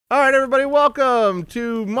All right, everybody, welcome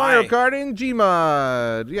to Mario Kart in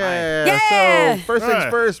Gmod. Yeah. So first things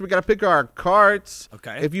first, we gotta pick our carts.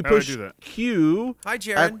 Okay. If you push Q at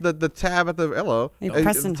the tab at the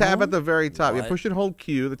the tab at the very top, you push and hold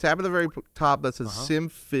Q. The tab at the very top that says Sim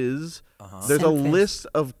Fizz. There's a list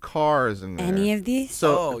of cars in there. Any of these?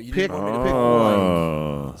 So pick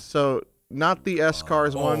one. So not the S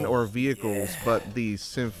cars one or vehicles, but the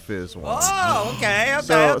Sim Fizz one. Oh, okay.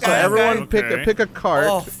 So everyone pick a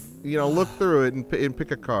cart. You know, look through it and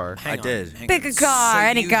pick a car. I did. Pick a car,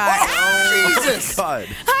 any car. Oh, Jesus! God.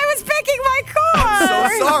 I was picking my car.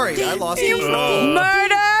 I'm so sorry. I lost control.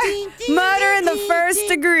 Murder in the first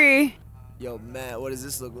degree. Yo, Matt, what does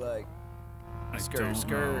this look like?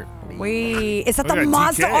 Skirt. Wait, is that the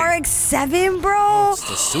Mazda RX-7, bro? It's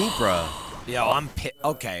the Supra. Yo, I'm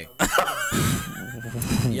okay.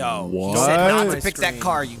 Yo, he said not to pick that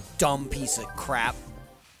car, you dumb piece of crap.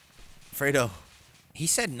 Alfredo. He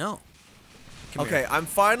said no. Okay, I'm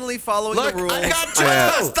finally following the rules. I got Joe!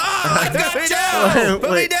 Stop! I got Joe!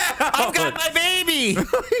 Put me down! I've got my baby!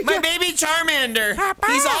 My baby Charmander!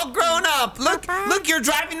 He's all grown up! Look, you're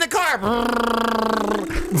driving the car!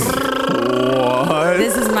 What?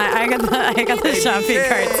 This is I got the shopping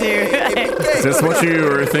cart too. Is this what you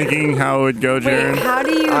were thinking how it would go, Jarren? Wait, how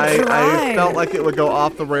do you drive? I felt like it would go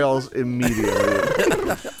off the rails immediately.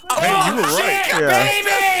 Hey, you were right.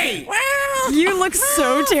 Baby! You look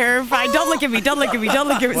so terrified. Don't look at me. Don't look at me. Don't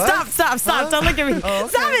look at me. What? Stop. Don't look at me. Oh,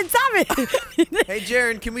 okay. Stop it. Hey,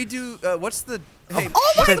 Jarren, can we do, what's the, hey,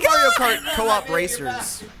 Oh my what's Mario God! Kart co-op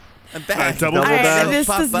racers? I'm back. Double Alright, dash. this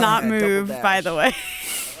does not Double move, dash. by the way.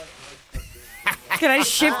 Can I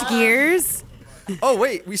shift gears? Oh,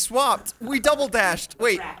 wait, we swapped. We double dashed.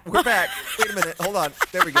 Wait, we're back. Wait a minute. Hold on.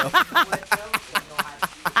 There we go.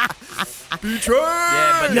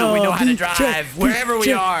 Yeah, but no, we know how to drive wherever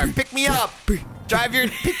we are. Pick me up. Pick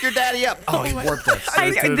your daddy up. Oh, he warped us.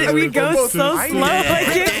 We go so slow. I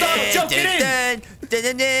can't Stop joking in.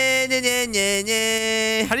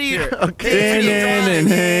 How do you? go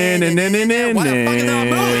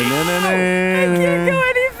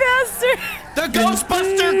any faster. The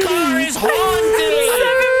Ghostbuster car is haunted.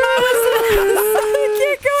 7 miles. I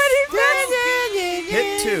can't go any faster. Hit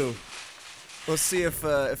 2. Let's see if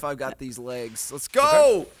I've got these legs. Let's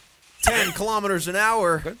go. 10 kilometers an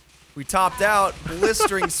hour. We topped out.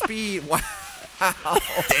 Blistering speed. Wow. I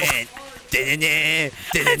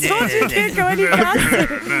told you can't go any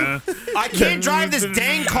faster. I can't drive this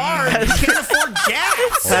dang car. You can't afford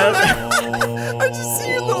gas. I just see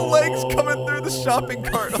your little legs coming through the shopping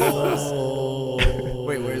cart holes.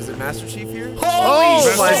 Wait, where is it? Master Chief here?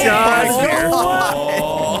 Oh my God!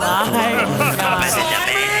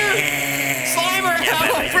 Slimer,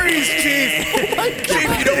 have a freeze, Chief.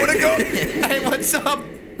 Chief, you don't want to go? Hey, what's up?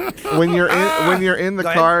 When you're in the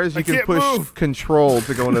cars, you can can't push move. control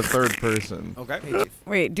to go into third person. Okay. Hey, Chief.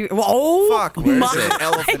 Wait, dude. Oh, Fuck, where's my. the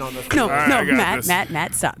elephant on the No, All right, I got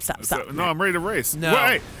Matt, stop. No, I'm ready to race. No.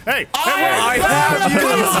 Wait, hey, I have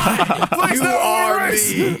you. You are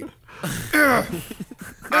me.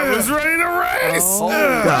 I was ready to race. Oh,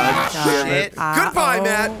 God damn it! shit. Goodbye,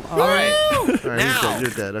 Matt. All right. All right, Now, you're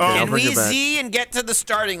dead. Okay, I'll Can bring we you back. Z and get to the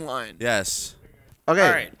starting line? Yes. Okay, All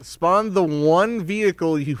right. spawn the one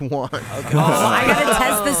vehicle you want. I gotta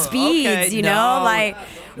test the speeds, Okay, you know, like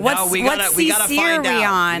what we gotta CC are we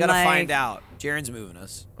on? We gotta like, find out. Jarren's moving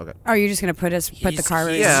us. Okay. Are you just gonna put the car?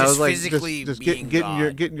 he's Yeah, I just was like, physically just being get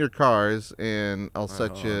God. in your cars, and I'll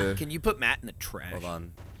set you. Can you put Matt in the trash? Hold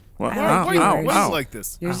on. What? I like yours. Why is it like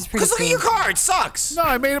this? Yours is pretty Because look at your car. It sucks. No,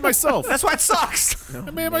 I made it myself. That's why it sucks.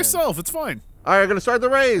 I made it myself. It's fine. All right, gonna start the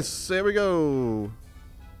race. Here we go.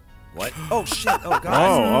 What? Oh, shit. Oh, God.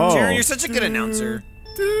 Oh. Jarren, you're such a good announcer.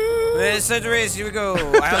 It's such a race. Here we go.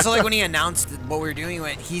 I also like when he announced what we were doing. He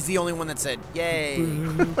went, he's the only one that said, "Yay!"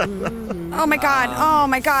 Oh my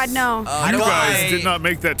god, no. How You do guys I- did not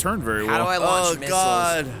make that turn very How do well. I launch Oh, missiles?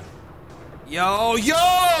 God. Yo,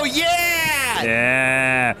 yeah!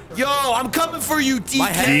 Yeah. Yo, I'm coming for you,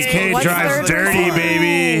 DK. DK What's drives third dirty, person?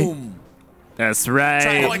 baby. Boom. That's Oh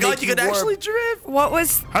right. my God, you can actually drift. What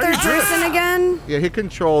was How do you third drift? person again? Yeah, hit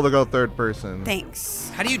control to go third person.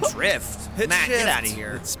 Thanks. How do you drift? Hit Matt, shift. get out of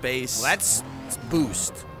here. It's space. Well, that's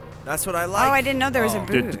boost. That's what I Oh, like. I didn't know there was a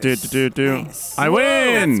boost. Nice. I That's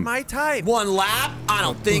win. my type. One lap? I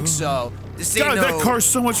don't think so. This ain't God, no that car's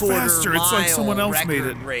so much faster. It's like quarter-mile someone else made it.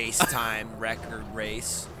 record race time. Record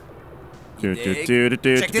race. Do, dig? do, do,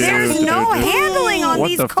 do, Check this do, out. There's do, no do. handling on What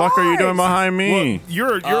these the fuck are you doing cars. behind me? Well,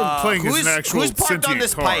 you're playing as an actual who's parked on sentient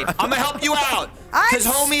this car. pipe? I'm gonna help you out. Because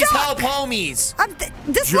homies help homies.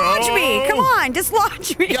 Dislodge me. Come on,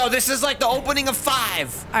 dislodge me. Yo, this is like the opening of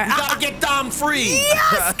 5. Right, you gotta get Dom free.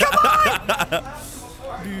 Yes, come on.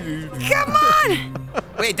 Come on.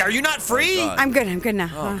 Wait, are you not free? I'm good now.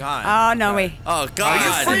 Oh, God. Oh, no, wait. Oh, God. Are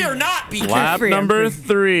you free or not, BK? Lap number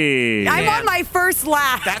 3. I'm on my first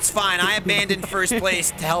lap. That's fine. I abandoned first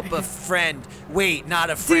place to help a friend. Wait,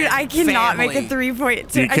 not a friend. Dude, I cannot family. make a 3.2.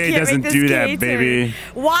 DK I can't doesn't make this do that, K baby.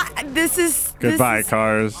 What? This is... Goodbye,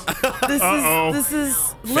 cars. This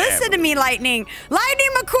is... Listen to me, Lightning. Lightning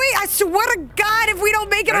McQueen, I swear to God, if we don't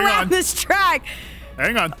make it around this track...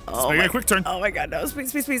 Hang on. Let's make a quick turn. Oh, my God, no.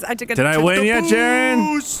 Please. I took a... Did I win yet,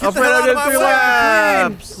 Jarren? Alfredo did 3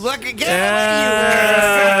 laps. Look again.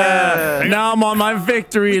 Yeah. Now I'm on my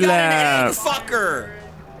victory We got lap. an egg fucker.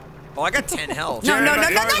 Oh, I got 10 health. No.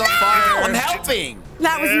 I'm helping.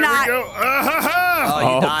 That was not...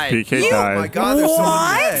 Oh, you died. PK died. Oh my God, there's so many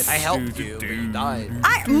What? dead. I helped you, but you died.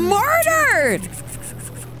 I murdered.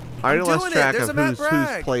 I already lost doing it. track There's of a Matt whose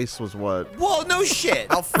Bragg. place was what. Well, no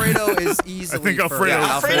shit. Alfredo is easily I think Alfredo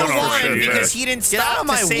first. Alfredo won won over because shit. he didn't Get out stop of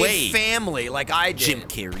to my save way. family like I did. Jim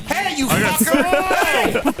Carrey. Hey, you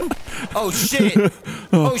fucker! Oh shit!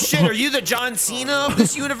 Oh shit! Are you the John Cena of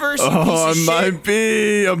this universe? You Oh, piece I of shit? might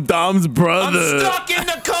be. I'm Dom's brother. I'm stuck in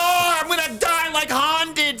the car. I'm gonna die like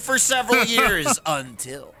Han did for several years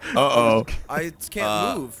until. Uh-oh. I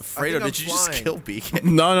can't move. Fredo, did you just kill BK?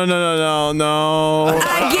 No.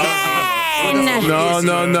 Again. No.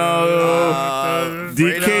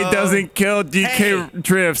 DK doesn't kill. DK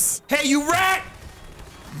drifts. Hey, you rat!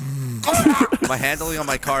 My handling on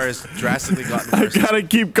my car has drastically gotten I worse. gotta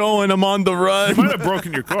keep going. I'm on the You run. might have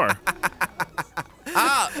broken your car.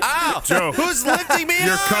 Ow! Joe, Who's lifting me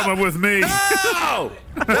you're up? coming with me. No!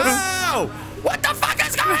 No! What the fuck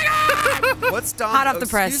is going on? What's Dom? Hot off the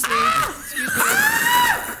press. Excuse me.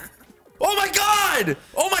 Oh my God!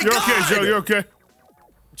 Oh my You're God! okay, Joe. You're okay.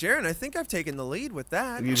 Jarren, I think I've taken the lead with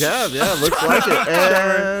that. You have, yeah, looks like it.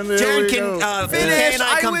 And there Jarren, we can go. BK Finish! and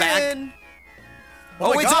I come win. back?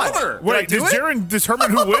 Oh, my it's God. over. Wait, do does it? Jarren determine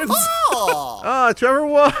who wins? Oh, Trevor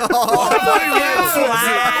won.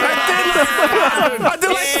 I did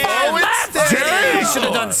like 5 laps. Jarren, you should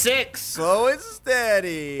have done 6. Slow and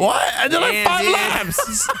steady. What? I did like Damn, 5 dude.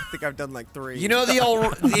 laps. I think I've done like 3. You know the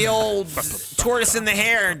old tortoise in the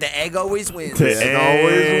hare. The egg always wins. The Egg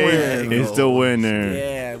always wins. He's the winner.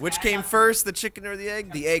 Yeah. Which came first, the chicken or the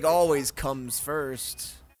egg? The egg always comes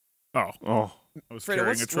first. Oh, I was Fredo,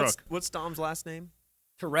 carrying a truck. what's Dom's last name?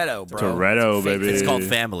 Toretto, bro. Toretto, baby. It's called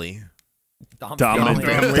family. Dominic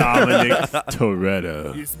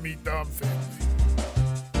Toretto. It's me, Dom.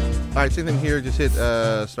 All right, same thing here. Just hit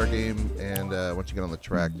start game, and once you get on the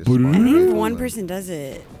track, just If one person does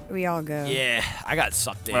it, we all go. Yeah, I got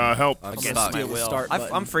sucked in. Help. Against stuck. my will. Start button.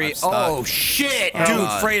 I'm free. I'm stuck. Oh, shit. Oh, Dude,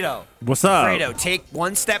 God. Fredo. What's up? Fredo, take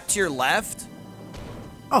one step to your left.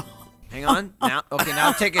 Oh. Hang on. Now, okay,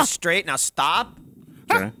 now take it straight. Now stop.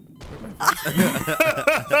 Okay.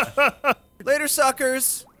 Later,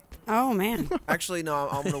 suckers. Oh, man. Actually, no.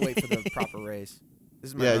 I'm gonna wait for the proper race.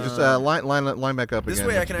 This is my, Yeah, just line back up This again.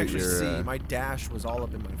 way I just can to actually get your, see. My dash was all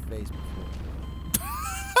up in my face before.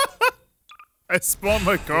 I spawned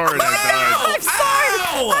my car and I I'm sorry.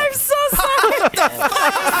 I'm so sorry.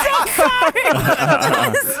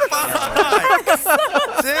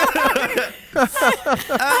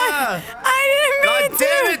 I didn't mean to.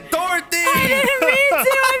 Damn it, Dorothy! I didn't mean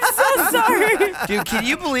to. I'm so sorry. Dude, can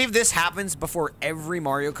you believe this happens before every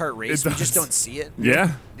Mario Kart race? It We just does. don't see it.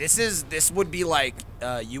 Yeah. This would be like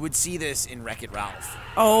you would see this in Wreck-It Ralph.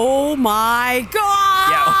 Oh my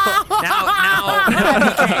God. Yeah. Now,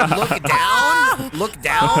 okay, look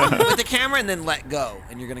down with the camera and then let go,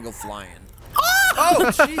 and you're gonna go flying.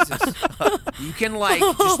 Oh, Jesus. You can like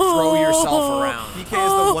just throw yourself around. PK is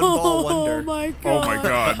the one ball Oh wonder. my Oh God. my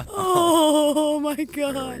God. Oh my there we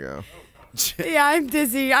God. go. Yeah, I'm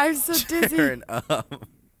dizzy. I'm so dizzy. Jarren,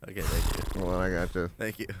 okay, thank you. Hold on, I got you.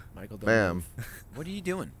 Thank you. Michael, don't Bam. move. What are you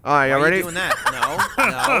doing? All right, Why y'all are ready? you doing that? No.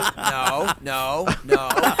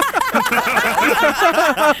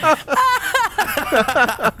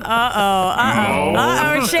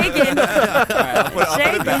 Uh-oh, shaking. Shaking.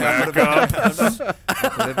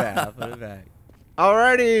 Put it back.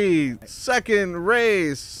 Alrighty, second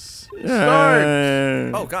race. Start. Start.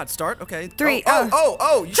 Oh, God, start? Okay. 3.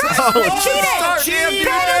 Oh, you said Cheated.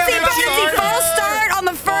 Penalty. False start on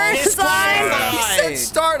the first line. He said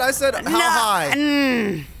start. I said how high?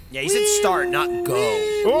 Yeah, you said start, not go.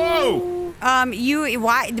 Whoa!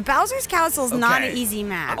 The Bowser's Castle is not an easy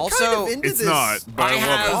map. Also, it's not. But I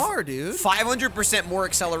have car, dude. 500% more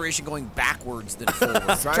acceleration going backwards than forward.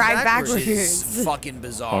 Drive backwards. Which is fucking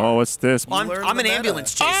bizarre. Oh, what's this? I'm an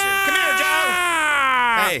ambulance chaser. Come here, Joe.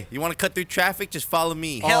 Hey, you want to cut through traffic? Just follow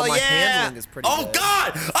me. Hell my yeah. handling is pretty good.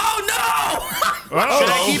 God! Oh no! Should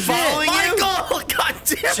I keep following you? Michael! God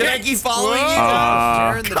damn it! Should I keep following you?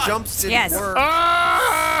 Jarren, the jumps didn't work.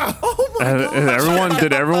 Oh my God!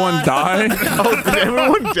 Did everyone die? Oh, did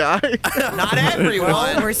everyone die? Not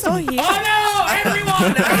everyone. We're still here. Oh no,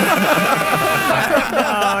 everyone!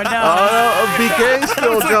 Oh, BK's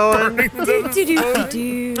still going.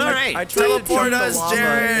 All right. I teleport us,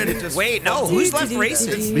 Jarren. Wait, no. Who's left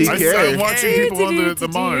racing? I started watching people on the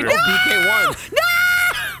monitor. BK won. No!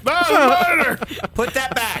 Put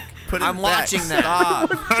that back. I'm back. watching that. I'm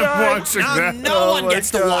watching Now that. no one my gets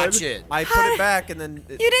to God. watch it. I put it back and then.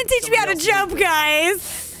 You didn't teach me how to jump,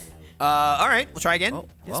 guys. All right, we'll try again. Oh,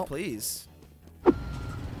 yes, please.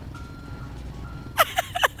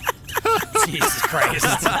 Jesus Christ.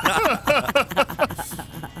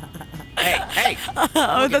 Hey.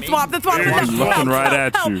 Oh, the swamp. He's looking right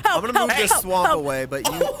at you. I'm gonna move this swamp away, but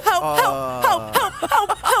you Help.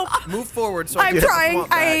 move forward. So I I'm can get the trying. swamp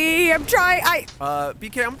back. I'm trying.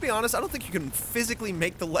 BK, I'm gonna be honest. I don't think you can physically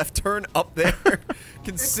make the left turn up there,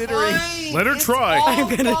 considering. Let her try. I'm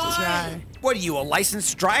gonna try. What are you, a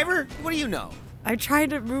licensed driver? What do you know? I'm trying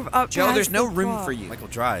to move up. Joe, past there's no the room wall. for you. Michael,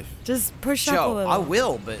 drive. Just push up a Joe, little. I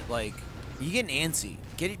will, but like, you getting antsy.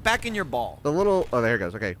 Get it back in your ball. The little. Oh, there it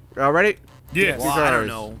goes. Okay. Ready? Yeah. Well, I don't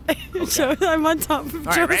know. Joe, I'm on top of All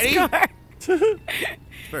right, Joe's ready? car.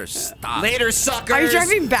 Better stop. Later, suckers. Are you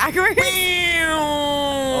driving backwards?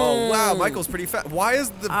 Oh wow, Michael's pretty fast. Why is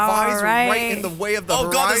the visor right in the way of the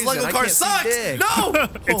horizon? God, this Lego I car can't see sucks! dick. No!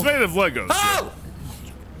 It's made of Legos. Oh!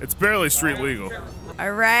 It's barely street legal.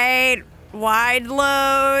 All right. Wide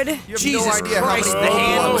load. You have Jesus no idea Christ, how the many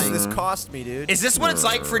handling. blows this cost me, dude. Is this what it's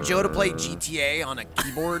like for Joe to play GTA on a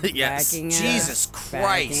keyboard? Yes. Backing up, Jesus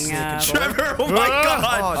Christ. backing up. Trevor, oh my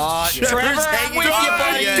God! Trevor, I'm with you,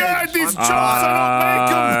 buddy. God, these jumps,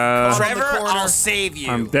 I Trevor, corner. I'll save you.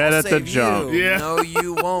 don't make them. I'm dead at the save jump. you. Yeah. No,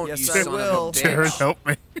 you won't. Yes, you I son will. Of a Jared, bitch. help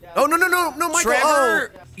me. Oh no, Michael!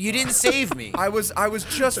 Trevor, you didn't save me. I was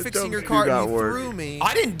just fixing your do car not and you work. threw me.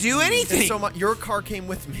 I didn't do And anything. so your car came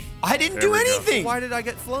with me. I didn't There do we go. anything. Why did I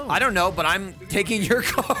get flown? I don't know, but I'm taking your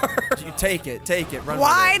car. You take it, run.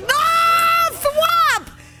 Why with it. the swamp?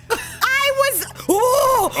 I was.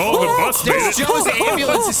 Oh, the bus made it. Joe's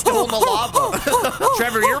ambulance is still in the lava.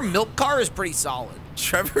 Trevor, your milk car is pretty solid.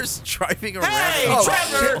 Trevor's driving around. Hey, Oh,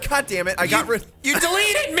 Trevor! shit, God damn it! I got rid. You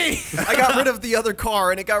deleted me. I got rid of the other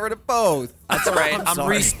car and it got rid of both. That's all right. I'm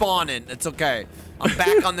sorry. respawning. It's okay. I'm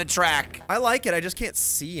back on the track. I like it. I just can't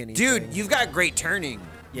see anything. Dude, you've got great turning. What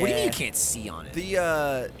do you mean Yeah. you can't see on it?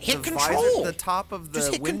 the Hit the control. visor, the top of the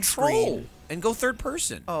Just hit windscreen. control and go third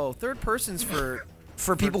person. Oh, third person's for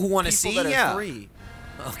People who want to see, that are yeah. free.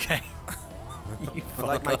 Okay. You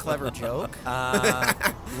like my clever joke?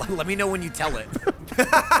 Let me know when you tell it.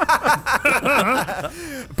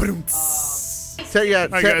 So yeah,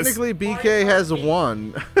 Hi, guys. technically BK has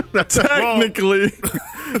won. Technically.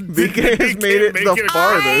 BK has made it the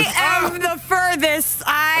farthest. I am the furthest.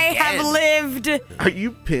 I have lived. Are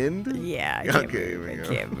you pinned? Yeah. I can't Okay, move. here we I go.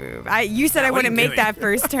 can't move. You said I What are wouldn't you make doing? that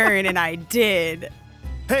first turn, and I did.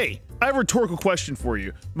 Hey, I have a rhetorical question for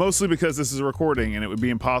you, mostly because this is a recording and it would be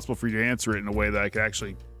impossible for you to answer it in a way that I could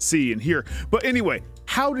actually see and hear. But anyway,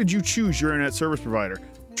 how did you choose your internet service provider?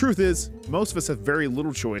 Truth is, most of us have very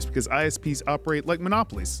little choice because ISPs operate like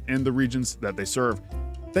monopolies in the regions that they serve.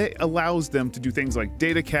 That allows them to do things like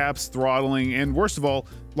data caps, throttling, and worst of all,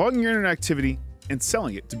 logging your internet activity and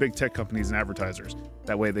selling it to big tech companies and advertisers.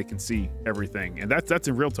 That way they can see everything. And that's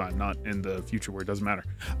in real time, not in the future where it doesn't matter.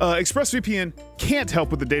 ExpressVPN can't help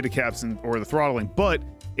with the data caps or the throttling, but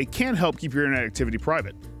it can help keep your internet activity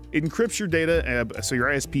private. It encrypts your data so your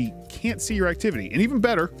ISP can't see your activity. And even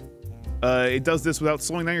better, it does this without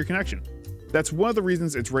slowing down your connection. That's one of the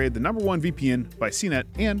reasons it's rated the #1 VPN by CNET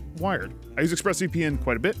and Wired. I use ExpressVPN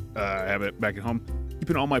quite a bit. I have it back at home,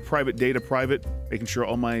 keeping all my private data private, making sure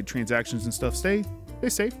all my transactions and stuff stay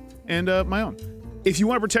safe, and my own. If you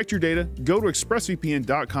want to protect your data, go to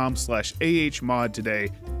expressvpn.com/ahmod today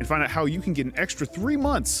and find out how you can get an extra 3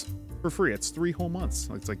 months for free. It's 3 whole months.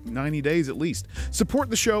 It's like 90 days at least. Support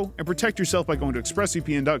the show and protect yourself by going to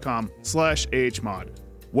expressvpn.com/ahmod.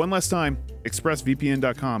 One last time,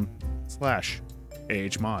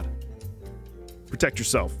 expressvpn.com/ahmod. Protect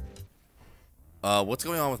yourself. What's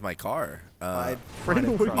going on with my car? I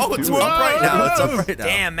Oh, it's up right now. It's up right now.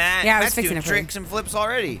 Damn, Matt. Yeah, I was Matt's fixing doing it for you. tricks and flips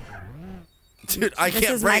already. Dude, I can't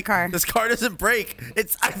This is break. my car. This car doesn't break.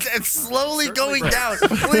 It's slowly going down.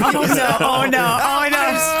 Oh no!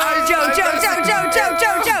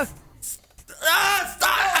 Joe! Ah,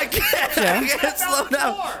 stop! I can't slow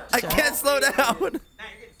down. I can't slow down.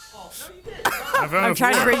 I'm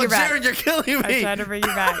trying to bring you back. Jarren, you're killing me. I'm trying to bring you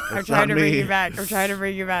back. I'm trying to bring you back. I'm trying to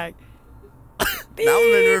bring you back. Now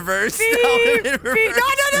I'm in reverse. Now I'm in reverse.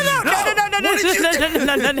 No.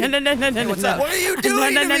 What's up? What are you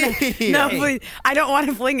doing to me? No, please. I don't want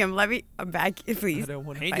to fling him. Let me back, please. I don't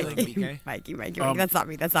want to Mikey. That's not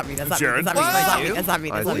me. That's not me. Jarren? That's not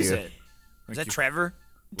me. What is it? Is that Trevor?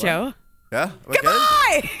 Joe? Yeah?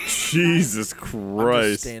 Goodbye! Jesus I'm just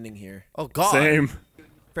Christ. standing here. Oh, God. Same.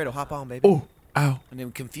 Alfredo, hop on, baby. Oh, ow. And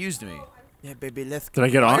it confused me. Yeah, baby, let's Did I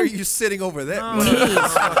get Why on? are you sitting over there? Here, I'm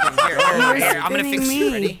gonna fix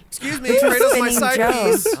you. Ready? Excuse me, Alfredo's my side Joe.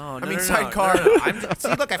 piece. Oh, I mean, sidecar.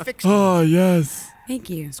 See, look, I fixed you. Oh, yes. Thank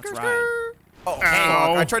you. Let's ride. Oh, fuck.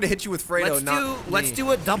 Ow. I tried to hit you with Fredo, Let's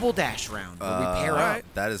do a double dash round where we pair up.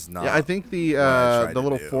 That is not. Yeah, I think the tried to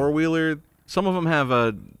little do. 4-wheeler. Some of them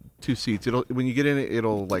have 2 seats. When you get in it,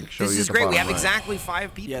 it'll like show This you. is at the great. We bottom have right. exactly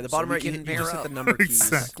 5 people. Yeah, the so bottom we right, you can just pair hit up. the number keys.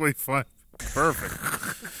 Exactly fine. Perfect.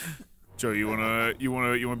 Joe, you wanna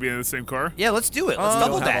be in the same car? Yeah, let's do it. Let's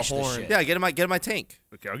double have a dash this horn. shit. Yeah, get in my tank.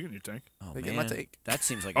 Okay, I'll get in your tank. Oh, Get man. my take. That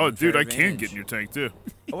seems like. Oh, an dude, unfair I can advantage. get in your tank too.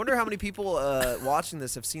 Oh, I wonder how many people watching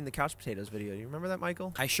this have seen the Couch Potatoes video. Do you remember that,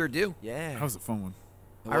 Michael? I sure do. Yeah. That was a fun one.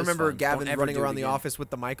 I remember fun. Gavin Don't ever running do it around the again. office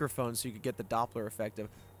with the microphone so you could get the Doppler effect of.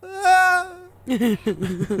 All right,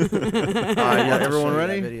 got everyone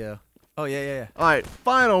ready? Video. Oh yeah. All right,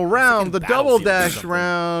 final round, the double Battlefield or dash something.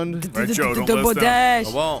 round. Right, Joe, don't Double let us down. dash.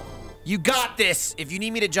 I won't. You got this. If you need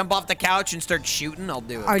me to jump off the couch and start shooting, I'll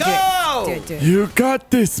do it. All right, Go! do it. You got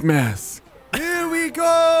this, mask. Here we go.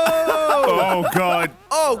 Oh, God.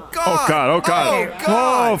 Oh God. Oh, God. Oh, God. Oh God.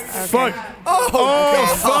 Oh, fuck. Oh,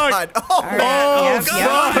 fuck. God. Oh, Yep, God.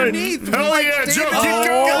 yep. Underneath. Hell Like yeah, David, Joe, keep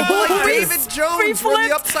going. like David Jones with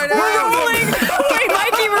the upside down. We're rolling. Wait,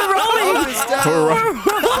 Mikey, we're rolling. Upside down. We're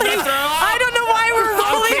rolling. I don't know why we're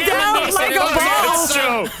rolling down like a ball.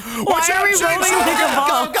 Joe. Why are we rolling like a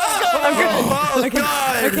ball? Oh,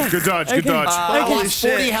 God. Good dodge. Good dodge. I Holy lost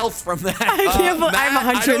 40 shit. health from that. I can't believe I'm Matt,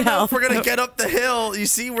 I 100 don't know health. if we're gonna get up the hill. You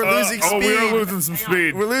see, we're losing speed. We are losing some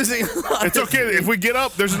speed. We're losing. It's okay. If we get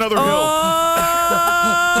up, there's another hill.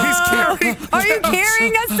 He's carrying. Are you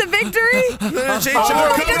carrying us to victory? There's a chain Oh,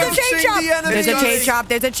 chomp. wait, there's a chain chomp. There's a chain chomp.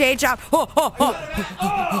 There's a chain chomp.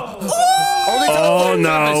 Oh,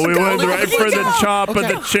 no. We went right for the Go. chop of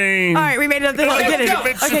the chain. All right, we made it up the hill. Get it.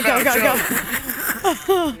 Okay, go.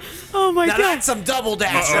 Oh my Now God. that's some double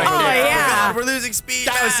dash Oh, right there. yeah. We're losing speed.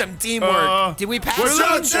 That was some teamwork. Did we pass we're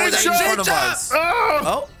them? Or losing are they in chain front of chomp. us?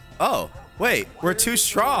 Oh, wait. We're too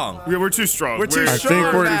strong. Yeah, we're too strong. We're too I strong,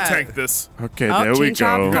 think we're Matt. to tank this. Okay, Oh, there we chain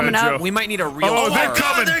chomp go. coming Joe. up. We might need a real Oh, they're car.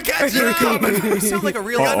 coming. They're catching. You sound like a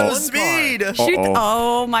real Uh-oh. speed. Shoot.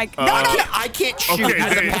 Oh my. No, no. I can't shoot Okay,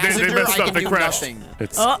 as a they passenger. messed I up. can They do crashed. nothing.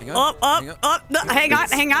 It's Up. No, hang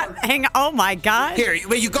on. Oh my God. Here,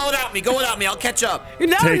 wait, you go without me. Go without me. I'll catch up.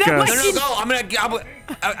 No, Take no, us. Mikey. No, I'm gonna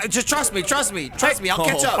just trust me. I'll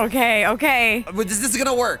catch up. Okay. This is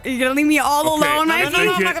gonna work. You're gonna leave me all Okay. alone, No, No, Mikey? I'm not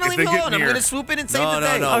If gonna they leave you get alone. I'm near. gonna swoop in and save No, the no,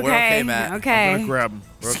 day. no. We're okay, Matt. Okay. Grab him.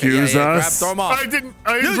 excuse Grab, us. throw him off. I didn't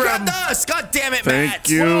You grab him. got us. God damn it, Thank Matt.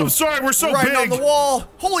 you. Oh, I'm sorry. We're so Right big. on the wall.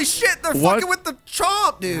 Holy shit, they're What? fucking with the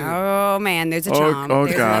chomp, dude. Oh man, there's a Oh, chomp. oh,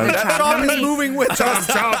 There's God. another That chomp. chomp is moving with us.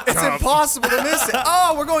 chomp, It's chomp. impossible to miss it.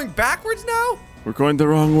 Oh, we're going backwards now? We're going the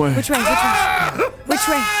wrong way. Which way? Which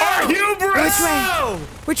way? Our hubris. Which way?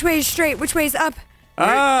 Which way is straight? Which way is up?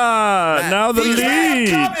 Now the He's back.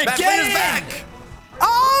 lead. Matt, bring us back.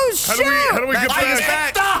 Oh How shoot! do we get Matt, bring us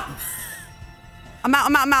back? back. I'm out.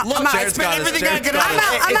 Look, I'm out. Jared's got us. everything I Jared's could. got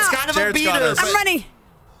us. I'm It's out. kind of a Jared's got beater. us. I'm running.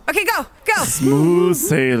 Okay, go. Smooth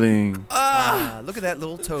sailing. Look at that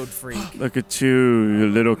little toad freak. Look at you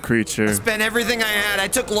little creature. Spent everything I had. I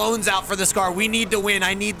took loans out for this car. We need to win.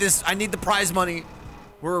 I need this. I need the prize money.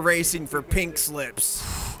 We're racing for pink slips.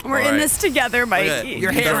 We're in right. this together, Mikey.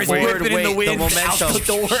 Your hair is whipping in the wind out momentum. the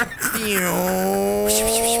door.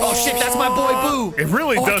 Oh shit, that's my boy Boo. It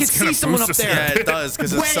really Oh, I does can kind see of someone boost up us. there. Yeah, it does,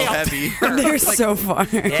 because it's so Way up heavy. They're so far.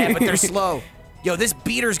 Yeah, but they're slow. Yo, this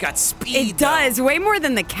beater's got speed. It does way more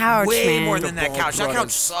than the couch, Way man. more than that couch. That couch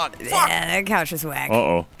sucked. Fuck. Yeah, that couch is whack.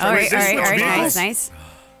 Uh-oh. All right, This switch vehicles? nice.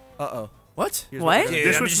 Uh-oh. What? What? Dude,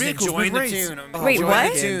 This I'm was just vehicles enjoying with the race. tune. Wait, enjoying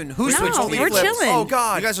what? the tune. Who No, switched we're flips? chilling. Oh,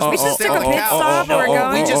 God. You guys are We just took a pit stop. We're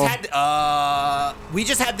going. We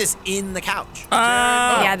just had this in the couch.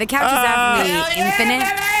 Yeah, the couch is out for me. Infinite.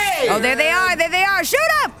 Oh, there they are. Shoot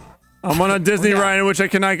up! I'm on a Disney ride in which I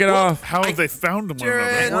cannot get off. How have they found one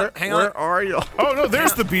another? Hang on. Where are you? Oh no,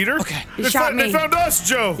 there's the beater. Okay. You shot me. They found us,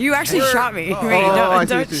 Joe. You actually shot me. Wait,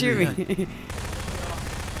 don't shoot me.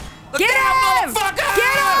 Get him!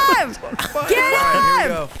 Get him! Get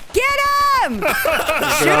him! Get him!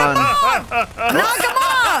 Shoot him off! Knock him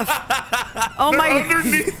off! Oh my!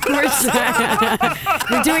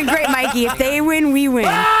 We're doing great, Mikey. If they win, we win. No,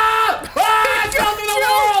 Mikey,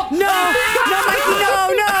 no!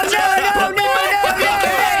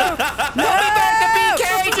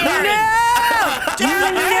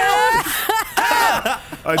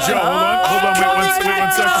 Joe, hold on, wait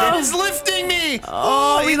one second. He's lifting me.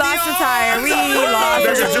 Oh, we lost a tire. We lost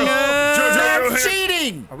a tire. Joe,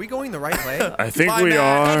 cheating. Are we going the right way? I think we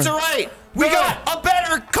are. That's all right. We got a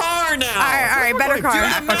better car now. All right, better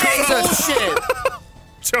car. Bullshit.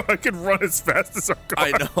 Joe, I can run as fast as our car.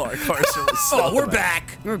 I know, our car's really slow. Oh, we're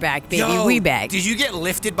back. We're back, baby. Yo, we back. Did you get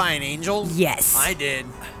lifted by an angel? Yes. I did.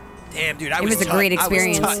 Damn, dude, It was a great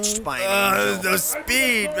experience. I was touched by an angel. There's no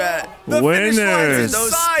speed, Matt. Winners. There's no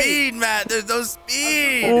speed, Matt. There's no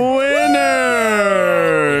speed. Winners.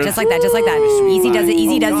 Just like that. Easy does it.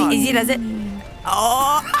 Easy does it.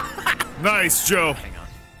 Oh. Nice, Joe.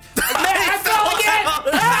 I fell again!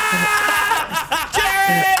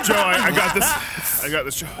 Joe, I got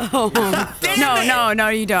this. Joe. No,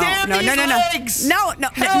 you don't. Damn No. these legs. No.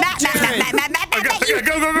 Matt.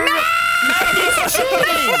 Go.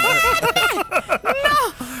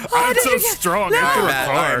 I'm so strong. I threw a All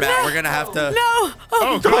car. right, Matt, we're gonna have to. No.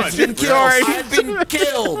 Oh, God. Sorry. I've been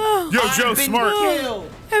killed. Yo, Joe, smart. I'm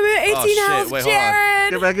at 18 shit, health, wait, hold on.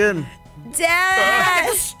 Jared. Get back in.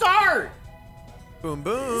 Dad. Start. Boom,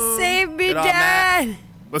 boom. Save me, Get on, Dad.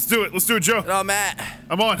 Let's do it, Joe. Oh, Matt.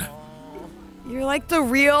 I'm on. You're like the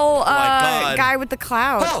real God. guy with the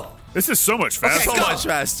cloud. Oh. This is so much faster. So much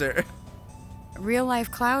faster. Real life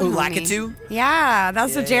cloud. Ooh, homie. Lakitu? Yeah,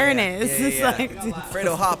 that's what Jarren is. It's like,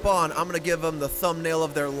 Fredo, hop on. I'm gonna give them the thumbnail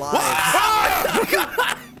of their lives.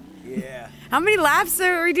 Yeah. how many laps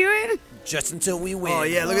are we doing? Just until we win. Oh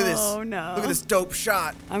yeah, look at this. Oh no. Look at this dope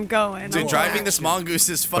shot. I'm going. Dude, I'm driving this mongoose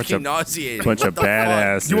is fucking nauseating. Bunch of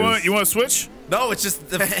badasses. You want to switch? No, it's just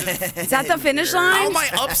the. Is that the finish line? How am I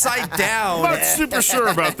upside down? I'm not super sure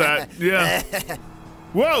about that. Yeah.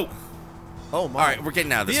 Whoa. Oh my. All right, we're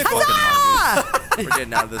getting out of this Vehicle. fucking mongoose. We're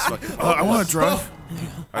getting out of this fucking. I want to drive.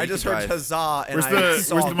 I just heard huzzah and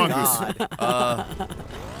Where's I saw the mongoose? God.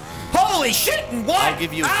 Holy shit! And what? I'll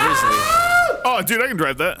give you a grizzly. Oh, dude, I can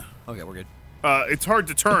drive that. Okay, we're good. It's hard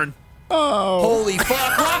to turn. Holy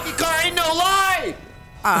fuck! Rocky car ain't no lie.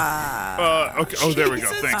 Okay. Oh, there we go.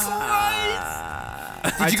 Thanks.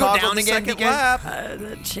 Did you go down again? Second lap.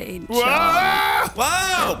 The chain Whoa!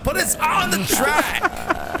 Whoa! Put us on the track.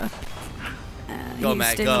 Go,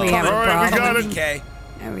 Matt, go. We have a All right, we problem. got it. Okay.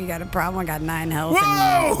 We got a problem. I got 9 health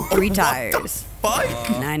Whoa! and 3 tires. Fuck.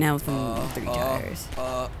 9 health and 3 tires.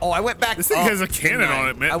 Oh, I went back. This thing has a cannon on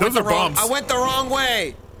it, man. Those are bombs. I went the wrong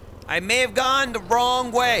way. I may have gone the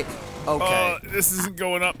wrong way. Okay. This isn't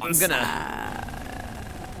going up. I'm gonna.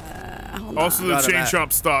 Also, the Got it, chain Matt.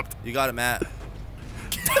 shop stopped. You got it, Matt.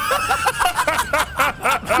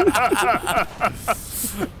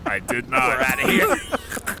 I did not. We're out of here.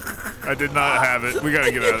 I did not have it. We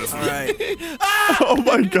gotta get out of this. All right. Oh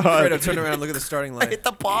my God. Fredo, turn around. Look at the starting line. Hit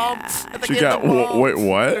the bomb. You got wait,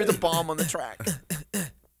 There's what? a bomb on the track.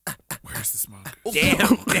 Where's the smoke?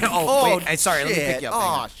 Damn. Oh, wait. Sorry. Let me pick you up.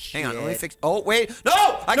 Oh, Hang on. Let me fix. Oh, wait.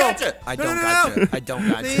 No! I got you. I don't got you. I don't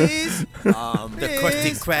got you. Please. The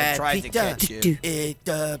crusty crab tried to catch you.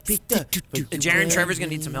 Jarren, Trevor's gonna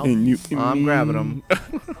need some help. I'm grabbing them.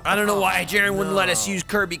 I don't know why Jarren wouldn't let us use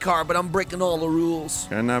Kirby car, but I'm breaking all the rules.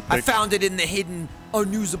 I found it in the hidden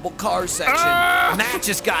unusable car section. Matt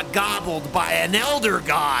just got gobbled by an elder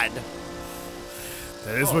god.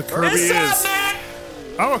 That is what Kirby What's up, is. Matt?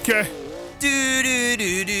 I'm okay.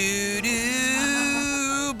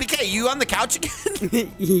 BK, you on the couch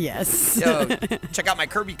again? Yes. Yo, check out my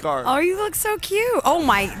Kirby car. Oh, you look so cute. Oh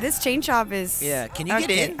my, this chain shop is. Yeah, can you Okay,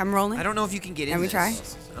 get in? I'm rolling. I don't know if you can get in. Can we this. try?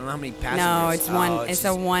 I don't know how many passengers. No, it's one. Oh, it's just-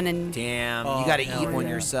 a 1 and. Damn, Oh, you gotta hell eat one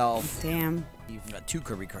yeah. yourself. Damn. You've got 2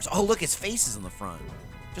 Kirby cars. Oh, look, his face is in the front.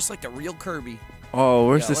 Just like the real Kirby. Oh,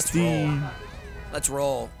 where's the let's steam? Let's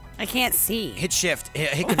roll. I can't see. Hit shift.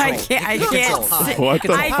 Hit control. I can't. I Hit can't control. see. What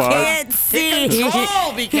the I fuck? can't see.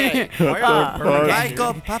 Control, BK.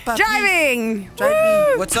 Driving.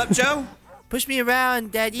 What's up, Joe? Push me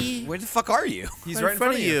around, Daddy. Where the fuck are you? He's right in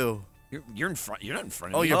front of you. You're in front. You're not in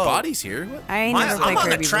front of Oh, me. your body's here. What? I ain't I'm never played on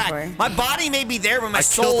the Kirby track. before. My body may be there, but my I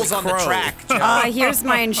killed soul's the on the crow. track. Joe. Here's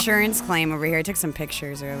my insurance claim over here. I took some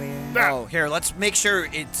pictures earlier. Oh, here, let's make sure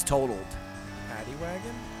it's totaled. Paddy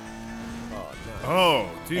wagon? Oh,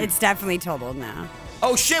 dude. It's definitely totaled now.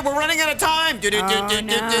 Oh shit, we're running out of time.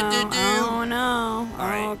 Oh no. All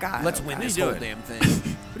right, Oh god. let's win this whole damn thing.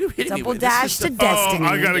 What are you hitting me Double with? dash to destiny.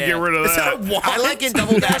 I gotta get rid of that. I like in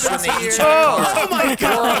double dash when they each Oh my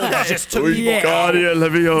god! just took We got it,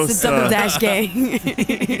 It's a double Leviosa. dash gang.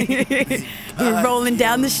 We're rolling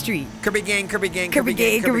down the street. Kirby gang, Kirby gang, Kirby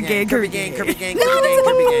gang, Kirby gang, Kirby gang. Kirby gang, Kirby gang,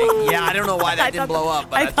 Kirby gang. Yeah, I don't know why that didn't blow up,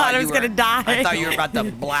 but I thought I was gonna die. I thought you were about to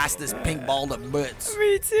blast this pink ball to bits.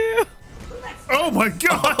 Me too. Oh my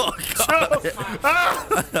god!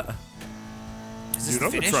 Is this Dude, the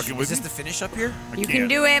I'm finish? trucking with Is this you. the finish up here? You can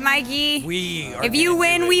do it, Mikey. We are If you gonna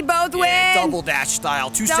win, do it. we both Yeah, win. double dash style,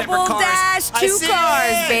 two separate Double cars. dash, I 2 see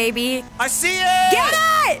cars, it. baby. I see it. Get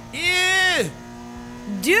it! Yeah.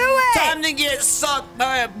 Do it! Time to get sucked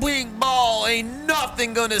by a pink ball. Ain't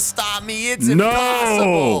nothing gonna stop me. It's No.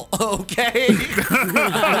 impossible. Okay.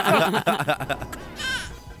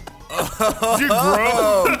 Did you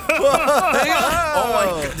grow? Oh my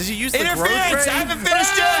god! Did you use the growth Interference! ray? I haven't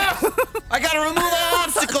finished yet. I gotta remove all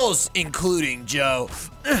obstacles, including Joe.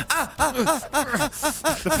 Oh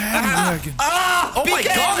my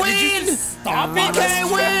BK god! win! Did you just stop it? BK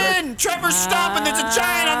win! Trevor's stopping. There's a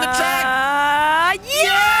giant on the track.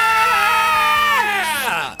 Yeah!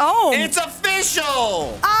 Oh. It's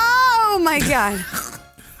official. Oh my god.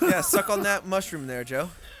 Yeah, suck on that mushroom there, Joe.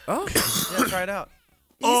 Oh, yeah, try it out.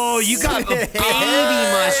 Oh, you got a baby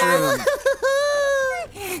mushroom.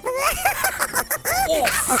 Oh,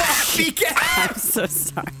 fuck, BK. I'm so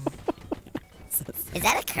sorry. Is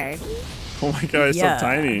that a Kirby? Oh my god, it's Yeah. so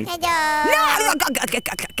tiny. Hello. No!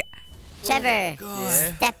 Trevor,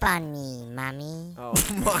 step on me, mommy. Oh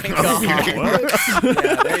my god! Yeah,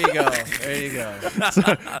 there you go. There you go.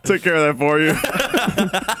 Took care of that for you.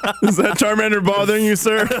 Is that Charmander bothering you,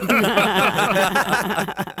 sir?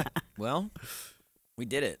 Well, we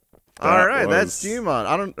did it. All right, was- that's Gmod.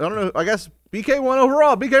 I don't know. I guess BK won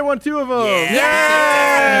overall. BK won 2 of them. Yeah.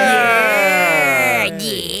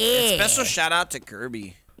 Special shout out to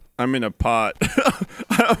Kirby. I'm in a pot.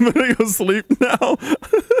 I'm gonna go sleep now.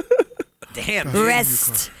 Damn. Dude.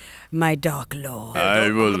 Rest, my dark lord. I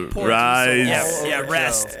will rise. Yeah,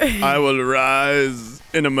 rest. I will rise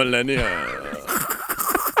in a millennia.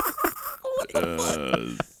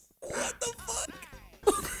 Yes.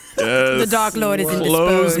 The Dark Lord is Close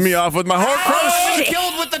indisposed. me off with my horcrux.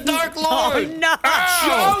 Killed with the Dark Lord. Oh no!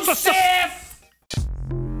 Joseph!